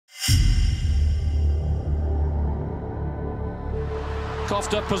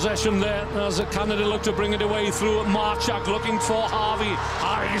coughed up possession there as Canada looked to bring it away through Marchak, looking for Harvey.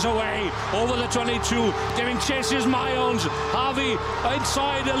 Harvey's away over the 22, giving chases Mayons. Harvey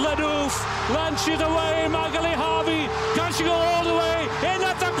inside Ledouf, launches away. Magali Harvey, can she go all the way in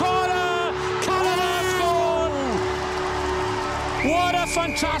at the corner? Canada scored! What a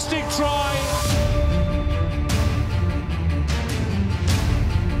fantastic try!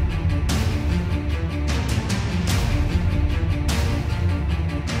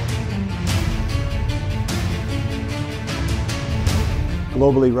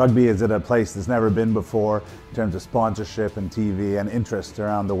 Globally, rugby is at a place that's never been before in terms of sponsorship and TV and interest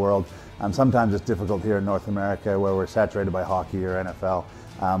around the world. Sometimes it's difficult here in North America where we're saturated by hockey or NFL,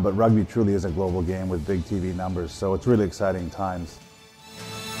 but rugby truly is a global game with big TV numbers, so it's really exciting times.